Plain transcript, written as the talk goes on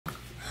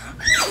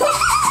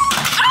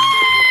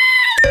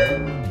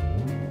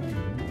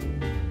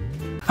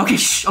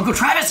Uncle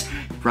Travis.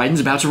 Ryden's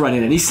about to run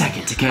in any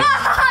second, okay? Mario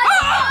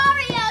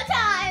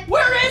time!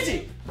 Where is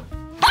he?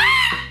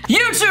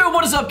 YouTube,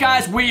 what is up,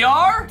 guys? We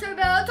are Turbo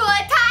Toy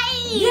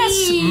Tiny!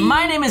 Yes,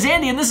 my name is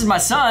Andy, and this is my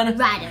son.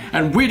 Ryden.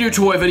 And we do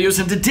toy videos,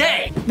 and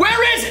today,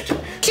 where is it?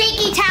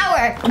 Shaky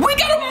Tower! We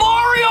got a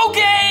Mario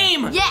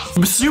game! Yes!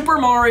 Super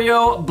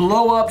Mario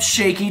Blow Up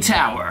Shaky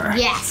Tower.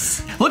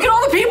 Yes! Look at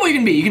all the people you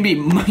can be. You can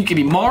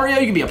be Mario,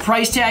 you can be a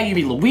price tag, you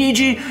can be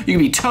Luigi, you can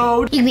be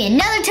Toad. You can be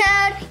another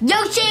Toad,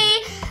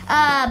 Yoshi,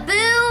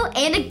 Boo,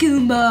 and a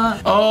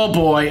Goomba. Oh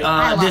boy,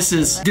 this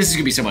is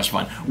gonna be so much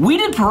fun. We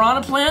did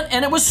Piranha Plant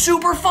and it was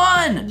super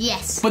fun.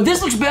 Yes. But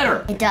this looks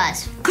better. It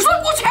does. Cause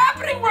look what's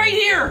happening right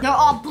here. They're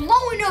all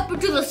blowing up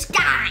into the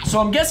sky. So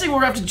I'm guessing we're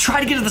gonna have to try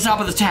to get to the top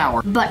of the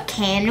tower. But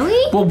can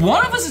we? Well,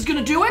 one of us is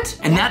gonna do it,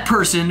 and that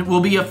person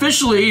will be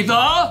officially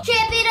the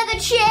champion of the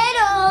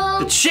channel.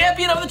 The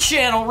champion of the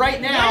channel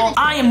right now.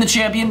 I am the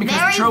champion because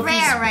the trophy's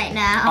very rare right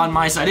now. On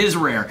my side, it is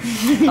rare.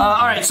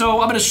 All right, so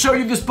I'm gonna show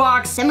you this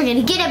box. Then we're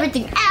gonna get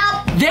everything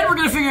out. Then we're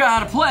gonna figure out how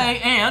to play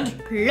and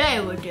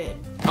play with it.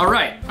 All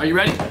right, are you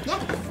ready? Yeah.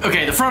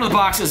 Okay, the front of the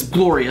box is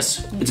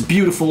glorious. It's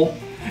beautiful.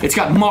 It's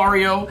got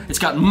Mario, it's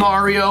got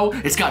Mario,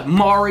 it's got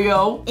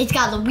Mario. It's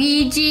got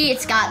Luigi,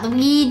 it's got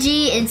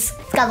Luigi, it's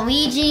got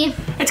Luigi.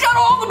 It's got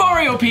all the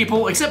Mario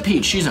people except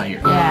Peach, she's not here.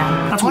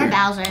 Yeah. That's or weird.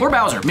 Bowser. Or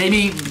Bowser.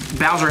 Maybe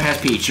Bowser has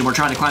Peach and we're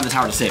trying to climb the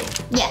tower to save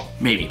him. Yeah.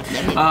 Maybe.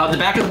 The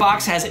back of the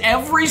box has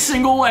every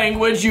single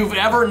language you've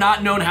ever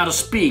not known how to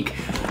speak.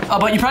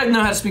 But you probably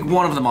know how to speak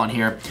one of them on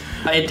here.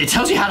 It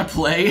tells you how to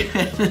play,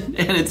 and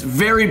it's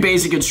very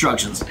basic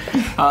instructions.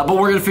 But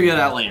we're gonna figure that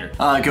out later.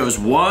 It goes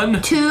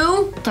 1,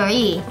 2,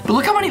 3. But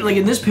look how many, like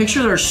in this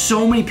picture, there are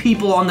so many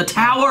people on the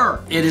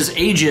tower. It is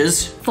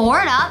ages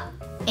 4 and up,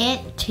 and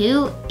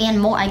 2 and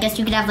more. I guess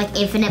you could have like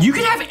infinite. You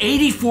could have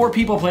 84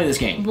 people play this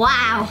game.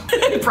 Wow.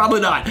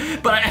 Probably not,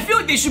 but I feel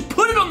like they should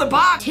put it on the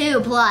box.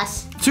 2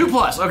 plus. 2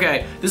 plus,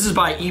 okay. This is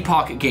by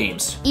Epoch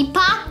Games.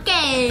 Epoch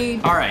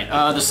Games. All right,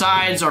 the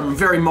sides are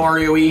very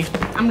Mario-y.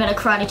 I'm gonna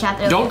karate chop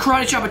it. Don't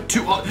karate chop it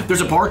too.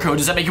 There's a barcode.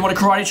 Does that make you want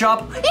to karate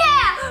chop?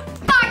 Yeah!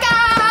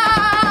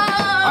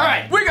 Barcode! All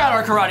right, we got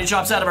our karate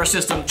chops out of our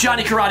system.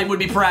 Johnny Karate would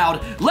be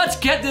proud. Let's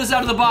get this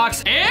out of the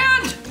box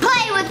and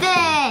play with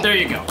it. There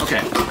you go.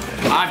 Okay,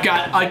 I've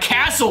got a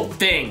castle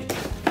thing.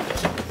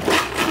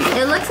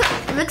 It looks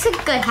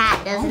like a good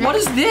hat, doesn't it? What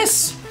is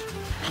this?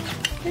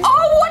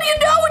 Oh, what do you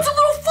know? It's a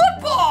little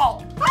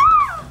football.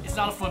 It's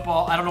not a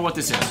football. I don't know what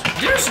this is.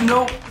 There's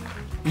no.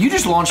 You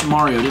just launched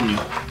Mario, didn't you?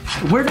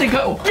 Where'd they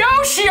go?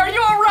 Yoshi, are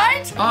you all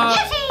right?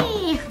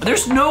 Yoshi!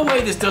 There's no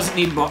way this doesn't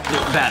need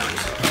batteries.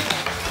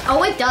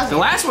 Oh, it doesn't. The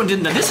last one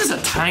didn't. This is a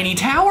tiny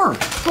tower.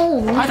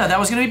 Oh. I thought that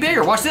was gonna be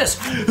bigger. Watch this.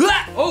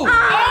 Oh,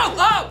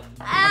 oh.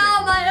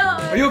 Ow, my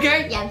arm. Are you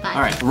okay? Yeah, I'm fine.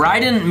 All right,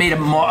 Ryden made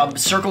a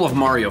circle of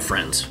Mario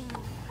friends.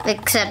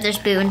 Except there's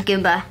Boo and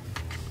Goomba.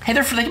 Hey,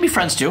 they can be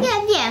friends too.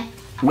 Yeah.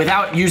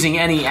 Without using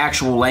any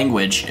actual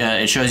language,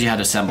 it shows you how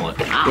to assemble it,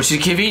 which is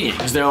convenient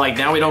because they're like,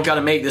 now we don't got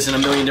to make this in a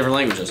million different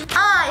languages.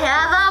 I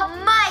have a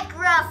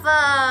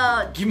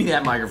microphone. Give me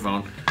that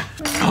microphone.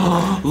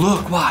 Oh,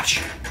 look,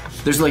 watch.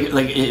 There's like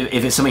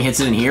if somebody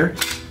hits it in here,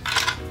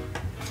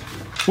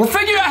 we're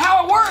figuring out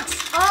how it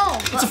works. Oh,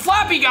 it's a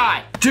floppy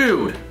guy,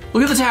 dude.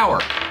 Look at the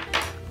tower.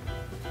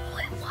 Oh,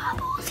 it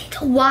wobbles. It's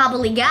a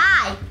wobbly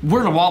guy.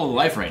 We're in a wobbly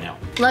life right now.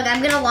 Look,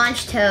 I'm gonna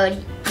launch Toad.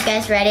 You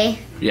guys ready?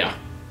 Yeah.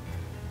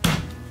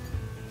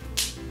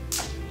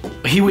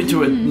 He went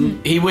to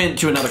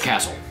another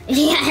castle.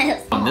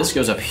 Yes. And this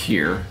goes up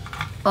here.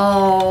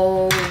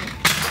 Oh.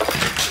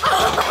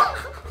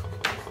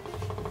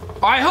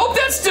 I hope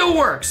that still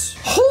works.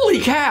 Holy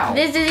cow.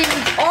 This isn't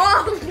even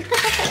on.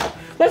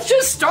 Let's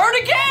just start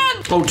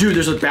again. Oh, dude,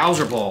 there's a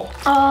Bowser ball.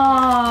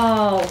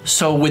 Oh.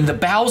 So when the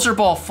Bowser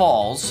ball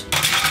falls,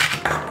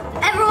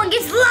 everyone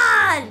gets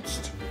launched.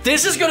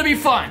 This is gonna be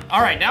fun.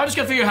 All right, now I just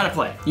gotta figure out how to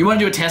play. You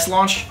wanna do a test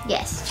launch?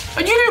 Yes.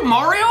 You do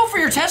Mario for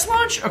your test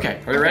launch? Okay,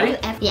 are you ready?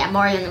 Yeah,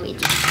 Mario and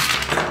Luigi.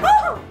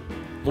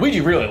 Luigi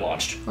really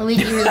launched.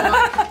 Luigi really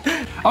launched.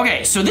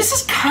 Okay, so this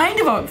is kind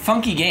of a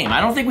funky game.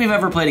 I don't think we've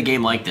ever played a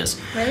game like this.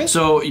 Really?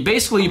 So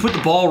basically you put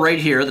the ball right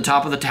here at the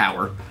top of the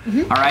tower,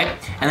 all right?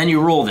 And then you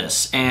roll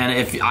this. And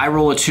if I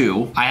roll a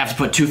 2, I have to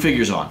put 2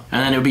 figures on.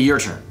 And then it'll be your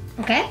turn.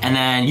 Okay. And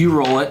then you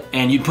roll it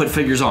and you put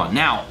figures on.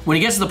 Now, when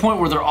it gets to the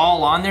point where they're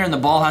all on there and the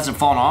ball hasn't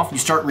fallen off, you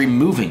start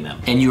removing them.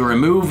 And you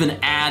remove and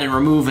add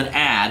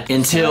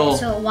until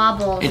so it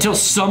wobbles. Until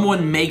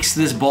someone makes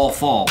this ball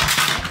fall.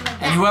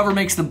 And whoever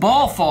makes the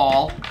ball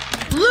fall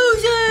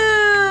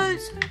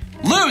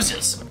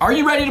loses. Are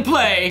you ready to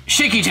play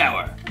Shaky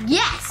Tower?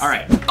 Yes. All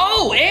right.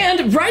 Oh,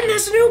 and Ryden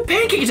has a new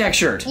Pancake Attack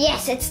shirt.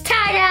 Yes, it's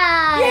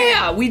tie-dye.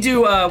 Yeah, we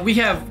do. We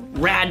have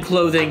rad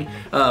clothing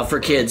for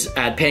kids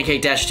at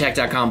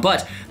pancake-attack.com,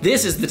 but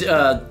this is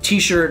the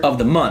t-shirt of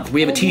the month.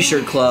 We have a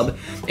t-shirt club,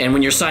 and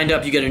when you're signed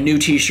up, you get a new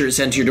t-shirt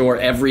sent to your door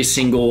every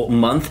single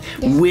month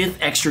with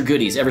extra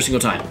goodies every single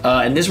time.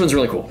 And this one's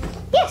really cool.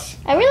 Yes,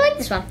 I really like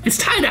this one. It's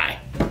tie-dye.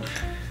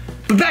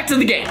 But back to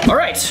the game. All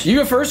right, you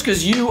go first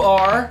because you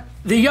are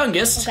the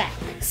youngest. Okay.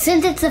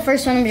 Since it's the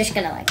first one, I'm just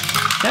gonna like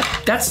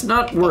That's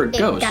not where it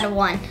goes. Got a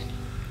 1.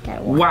 Got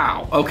a 1.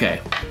 Wow,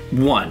 okay.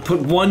 1.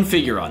 Put 1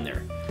 figure on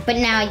there. But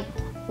now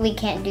we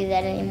can't do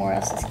that anymore,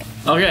 else it's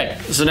Okay,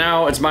 so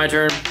now it's my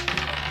turn.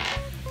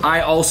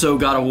 I also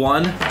got a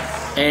 1.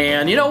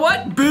 And you know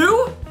what,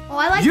 Boo? Oh,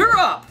 I like You're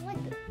up. I like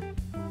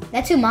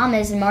That's who Mom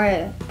is in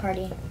Mario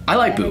Party. I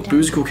like Boo.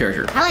 Boo's a cool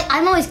character.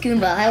 I'm always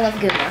Goomba. I love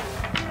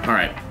Goomba. All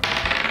right.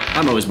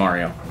 I'm always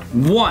Mario.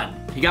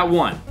 1. You got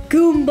 1.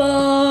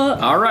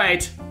 Goomba. All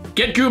right.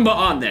 Get Goomba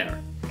on there.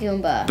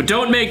 Goomba. But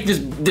don't make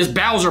this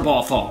Bowser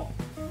ball fall.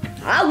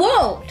 I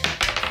won't.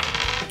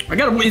 I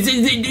got.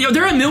 Are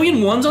there a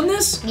million ones on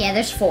this? Yeah,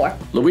 there's 4.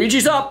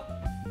 Luigi's up.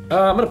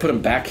 I'm gonna put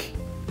him back.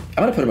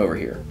 I'm gonna put him over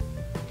here.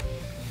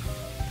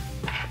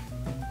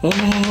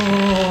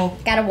 Oh.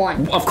 Got a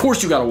 1. Of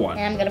course you got a 1.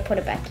 And I'm gonna put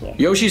it back here.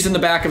 Yoshi's in the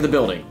back of the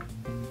building.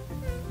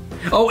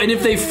 Oh, and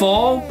if they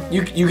fall,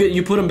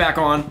 you put them back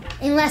on.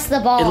 Unless the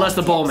ball. Unless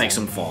the ball makes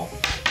them fall.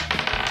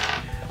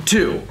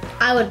 2.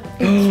 I would.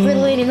 It's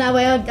relating that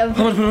way. I'm gonna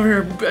put over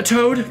here a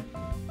Toad.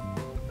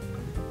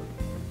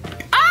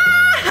 Ah!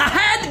 I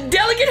had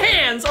delicate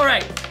hands. All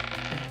right.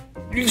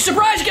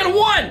 Surprise! You got a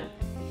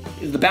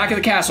 1. The back of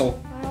the castle.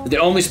 The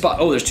only spot.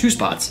 Oh, there's 2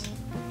 spots.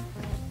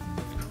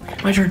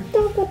 My turn.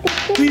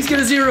 Please get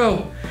a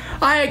 0.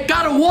 I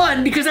got a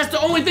 1 because that's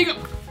the only thing. That's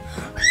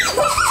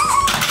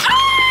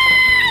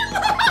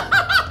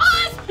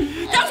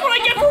what I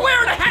get for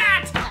wearing a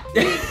hat.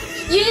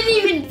 You didn't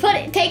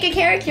even take a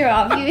character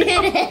off. You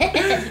hit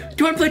it.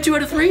 Do I play 2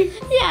 out of 3?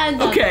 Yeah.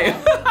 Okay.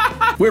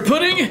 We're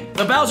putting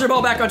the Bowser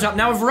ball back on top.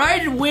 Now, if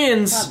Ryden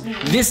wins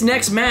this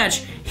next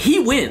match, he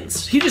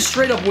wins. He just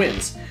straight up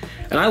wins.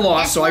 And I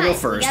lost, Guess so I go what?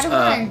 first. You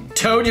gotta win.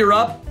 Toad, you're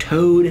up.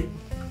 Toad,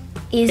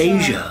 Is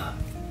Asia.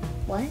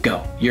 What?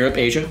 Go. Europe,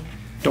 Asia.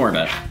 Don't worry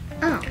about it.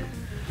 Oh.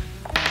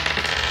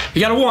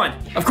 You got a 1,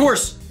 of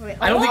course. Wait,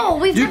 I don't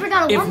think. we've never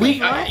got a 1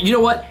 before. You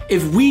know what?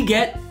 If we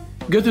go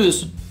through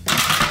this. 1-1.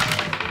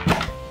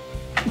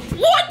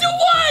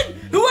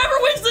 Whoever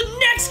wins the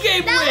next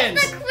game That wins.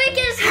 was the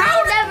quickest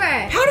round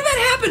ever. How did that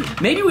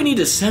happen? Maybe we need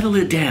to settle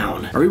it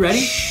down. Are we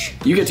ready? Shh.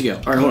 You get to go.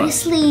 All right, hold Go on. to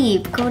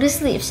sleep. Go to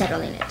sleep.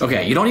 Settling it.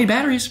 Okay, you don't need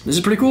batteries. This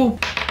is pretty cool.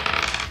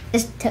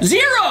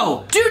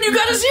 0! Dude, you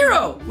got a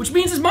 0, which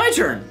means it's my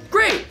turn.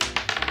 Great.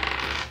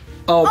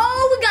 Oh,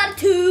 we got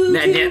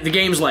 2. the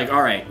game's like,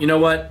 all right, you know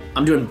what?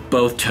 I'm doing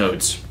both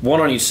Toads. 1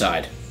 on each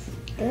side.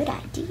 Good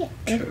idea.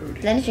 Toad.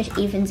 Then it just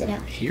evens it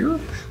out. Here?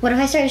 What if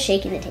I started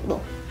shaking the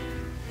table?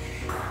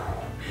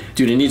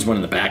 Dude, it needs 1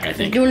 in the back, I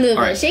think. Do a little All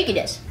bit right. of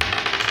shakiness.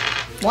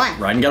 1.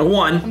 Ryden got a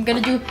 1. I'm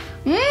gonna do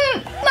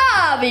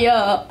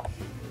Mario.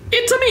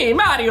 It's me,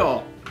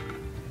 Mario.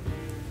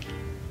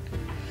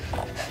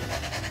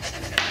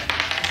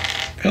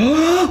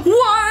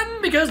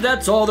 1, because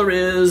that's all there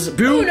is.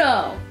 Boo.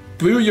 Uno.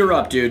 Boo, you're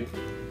up, dude.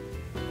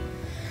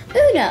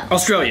 Uno.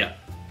 Australia.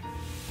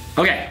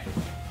 Okay.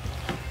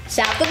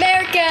 South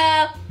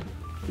America.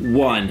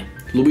 1.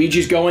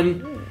 Luigi's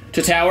going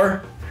to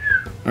tower.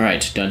 All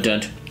right. Dun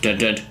dun dun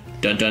dun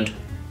dun dun.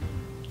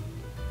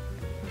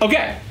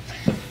 Okay.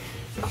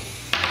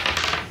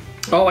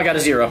 Oh, I got a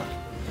 0.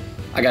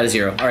 I got a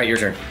 0. All right, your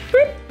turn.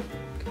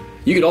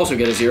 You could also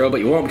get a 0, but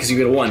you won't because you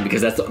get a 1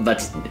 because it's a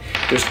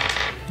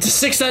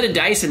 6-sided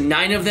dice and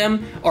 9 of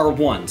them are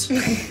 1s.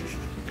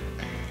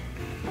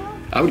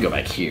 I would go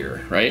back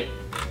here, right?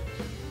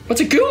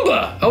 What's a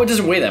Goomba? Oh, it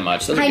doesn't weigh that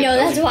much. I know,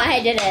 that's why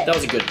I did it. That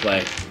was a good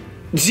play.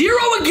 0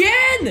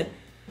 again!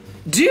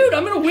 Dude,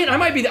 I'm gonna win. I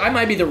might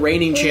be the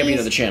reigning champion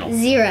of the channel.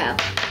 0.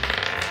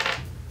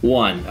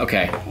 1.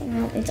 Okay.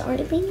 No, it's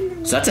already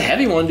been. So that's a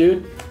heavy one,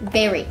 dude.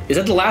 Very. Is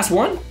that the last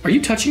one? Are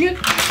you touching it?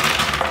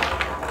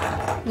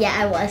 Yeah,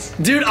 I was.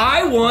 Dude,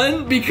 I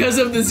won because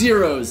of the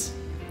 0s.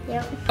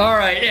 Yep. All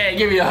right, hey,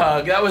 give me a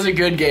hug. That was a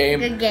good game.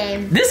 Good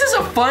game. This is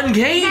a fun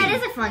game. Yeah, it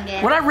is a fun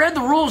game. When I read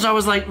the rules, I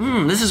was like,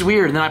 this is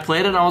weird. And then I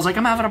played it, and I was like,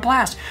 I'm having a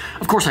blast.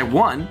 Of course, I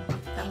won.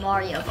 The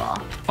Mario ball.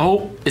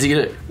 Oh, is he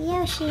gonna?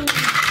 Yoshi.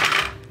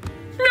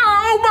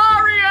 No,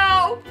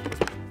 Mario!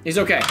 He's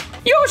okay.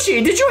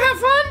 Yoshi, did you have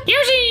fun?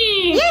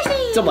 Yoshi!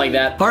 Yoshi! Something like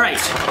that. All right,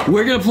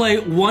 we're gonna play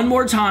one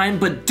more time,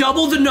 but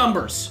double the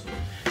numbers.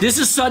 This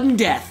is sudden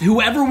death.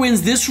 Whoever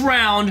wins this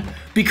round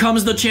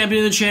becomes the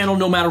champion of the channel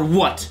no matter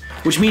what,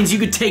 which means you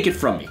could take it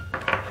from me.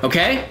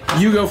 Okay?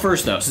 You go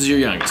first, though, since you're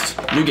youngest.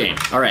 New game.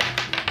 All right.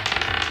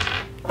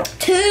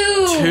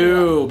 2.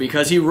 2,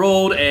 because he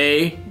rolled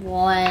a...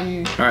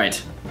 1. All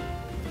right.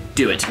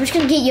 Do it. We're just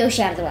gonna get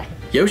Yoshi out of the way.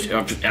 Yoshi,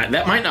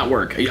 that might not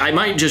work. I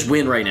might just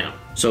win right now.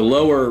 So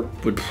lower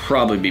would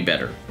probably be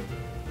better.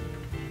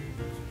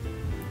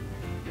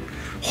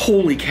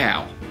 Holy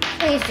cow.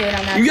 Please do it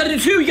on that. You gotta do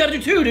 2, you gotta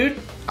do 2, dude.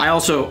 I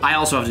also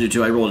have to do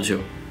 2. I rolled a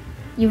 2.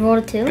 You rolled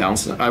a 2?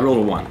 Balance. I rolled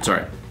a 1,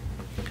 sorry.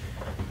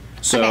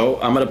 So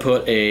Okay. I'm gonna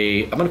put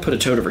a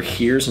Toad over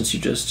here since you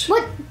just...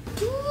 What?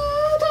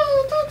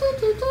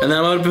 And then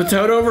I'm gonna put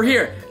Toad over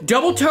here.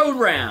 Double Toad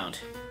round.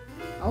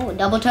 Oh,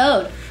 double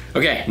Toad.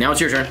 Okay, now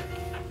it's your turn.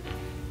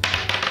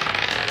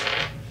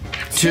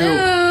 2.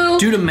 2.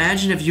 Dude,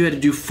 imagine if you had to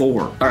do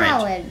 4. All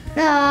right.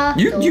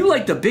 You You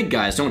like the big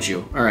guys, don't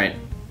you? All right.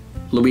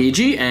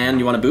 Luigi, and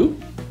you want a Boo?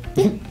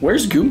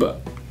 Where's Goomba?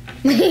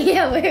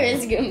 Yeah, where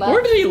is Goomba?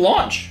 Where did he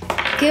launch?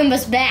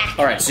 Goomba's back.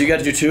 All right, so you got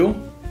to do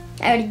 2?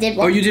 I already did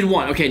 1. Oh, you did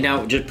 1. Okay,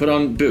 now just put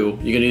on Boo.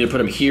 You can either put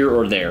him here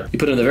or there. You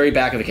put him in the very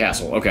back of the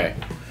castle. Okay.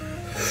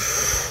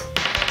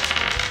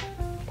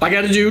 I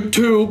got to do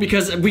 2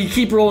 because we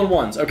keep rolling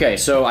 1s. Okay,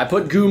 so I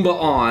put Goomba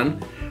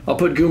on. I'll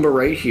put Goomba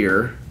right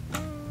here.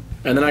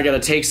 And then I got to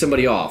take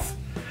somebody off.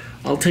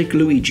 I'll take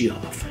Luigi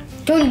off.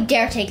 Don't you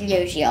dare take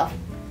Luigi off.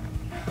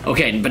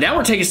 Okay, but now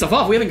we're taking stuff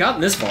off. We haven't gotten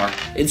this far.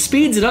 It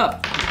speeds it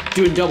up.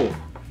 Doing double.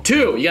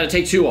 2. You got to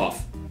take 2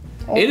 off.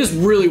 Oh. It is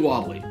really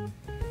wobbly.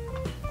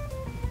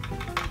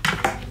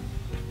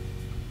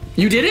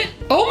 You did it?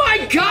 Oh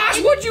my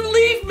gosh, what'd you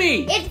leave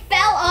me? It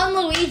fell on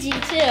Luigi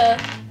too.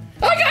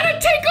 I gotta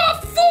take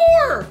off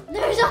 4!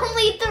 There's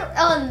only 3.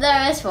 Oh,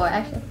 there is 4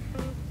 actually.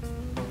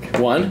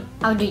 1.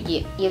 I'll do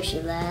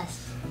Yoshi last.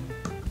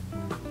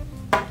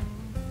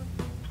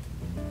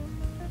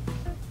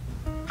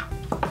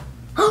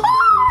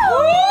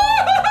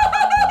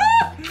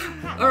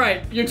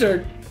 Alright, your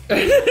turn.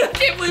 I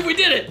can't believe we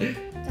did it.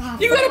 Oh,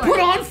 you gotta put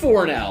on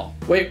 4 now.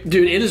 Wait,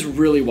 dude, it is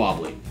really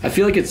wobbly. I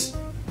feel like it's,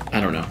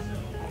 I don't know.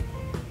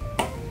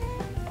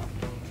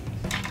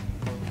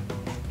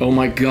 Oh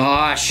my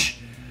gosh.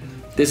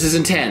 This is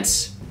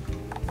intense.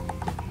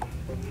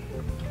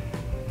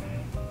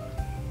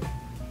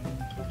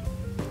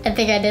 I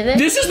think I did it.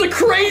 This is the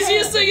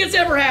craziest thing that's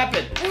ever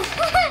happened.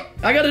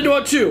 I gotta do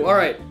it 2. All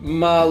right,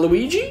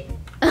 Luigi?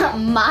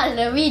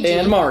 Luigi.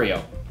 And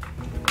Mario.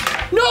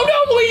 No,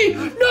 Luigi!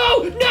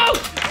 No! No!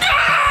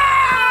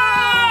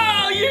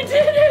 You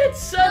did it!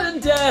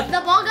 Sudden death.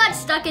 The ball got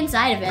stuck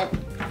inside of it.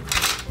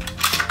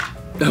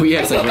 Oh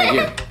yeah, it's like right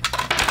here.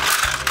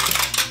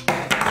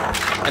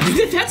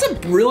 That's a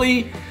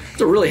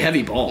really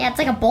heavy ball. Yeah, it's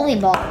like a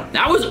bowling ball.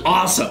 That was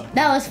awesome.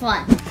 That was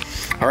fun.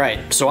 All right,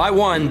 so I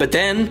won, but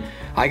then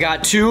I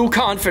got too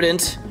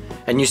confident,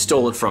 and you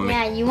stole it from me.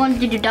 Yeah, you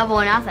wanted to do double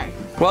or nothing.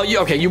 Well,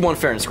 you won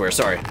fair and square.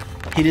 Sorry,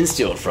 he didn't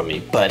steal it from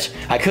me, but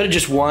I could have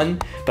just won.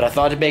 But I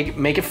thought to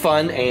make it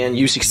fun, and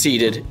you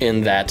succeeded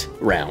in that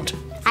round.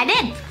 I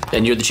did.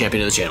 And you're the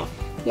champion of the channel.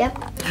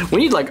 Yep. We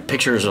need like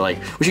pictures, or like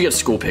we should get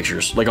school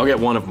pictures. Like I'll get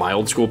one of my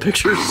old school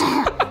pictures.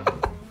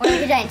 Or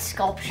like a giant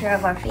sculpture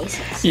of our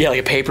faces. Yeah,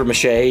 like a paper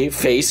mache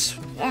face.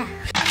 Yeah.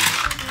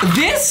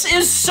 This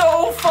is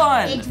so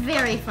fun. It's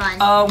very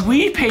fun.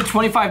 We paid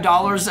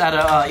 $25 at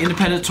an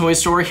independent toy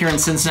store here in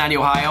Cincinnati,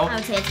 Ohio. I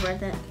would say it's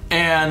worth it.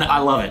 And I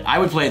love it. I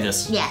would play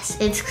this. Yes,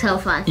 it's so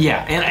fun.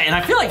 Yeah, and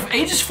I feel like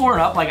ages 4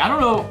 and up, like I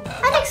don't know.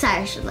 I think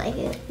Cyrus should like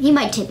it. He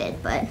might tip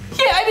it, but.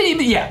 Yeah, I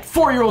mean, yeah,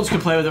 4-year-olds could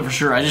play with it for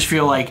sure. I just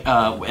feel like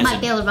might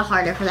be a little bit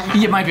harder for the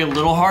habit. Yeah, it might be a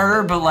little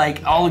harder, but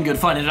like all in good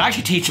fun. And it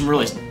actually teach them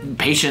really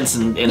patience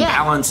and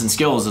balance and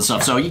skills and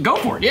stuff. So you go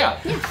for it, yeah.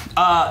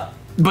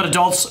 But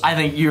adults, I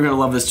think you're gonna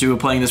love this too.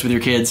 Playing this with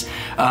your kids,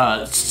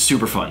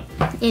 super fun.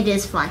 It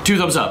is fun. 2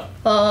 thumbs up.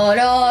 Oh,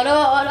 no,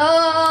 no, no.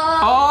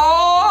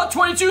 Oh,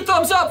 22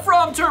 thumbs up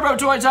from Turbo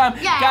Toy Time.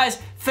 Yeah. Guys,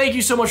 thank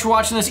you so much for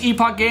watching this.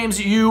 Epoch Games,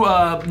 you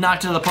knocked it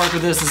out of the park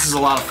with this. This is a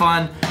lot of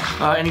fun.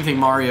 Anything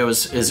Mario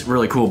is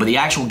really cool, but the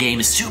actual game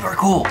is super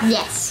cool.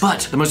 Yes.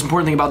 But the most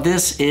important thing about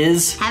this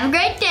is... Have a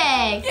great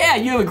day. Yeah,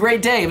 you have a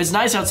great day. If it's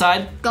nice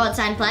outside... Go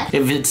outside and play.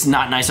 If it's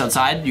not nice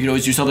outside, you can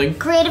always do something...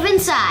 creative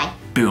inside.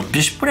 Boom.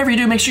 Just whatever you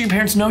do, make sure your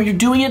parents know you're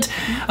doing it.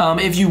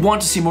 If you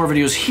want to see more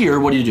videos here,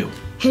 what do?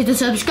 Hit the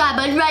subscribe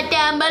button right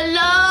down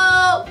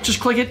below.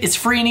 Just click it. It's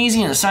free and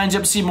easy, and it signs you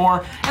up to see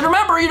more. And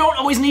remember, you don't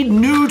always need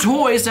new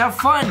toys to have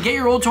fun. Get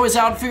your old toys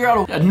out, figure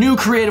out a new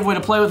creative way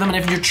to play with them, and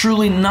if you're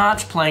truly not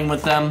playing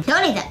with them,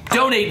 donate them.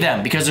 Donate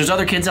them, because there's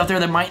other kids out there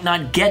that might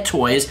not get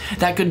toys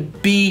that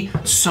could be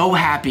so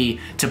happy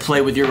to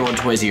play with your own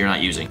toys that you're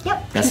not using.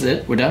 Yep. That's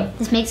it. We're done.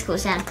 This makes a cool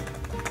sound.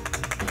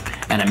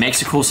 And it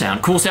makes a cool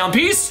sound. Cool sound,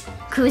 peace.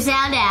 Cool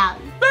sound out.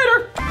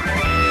 Later.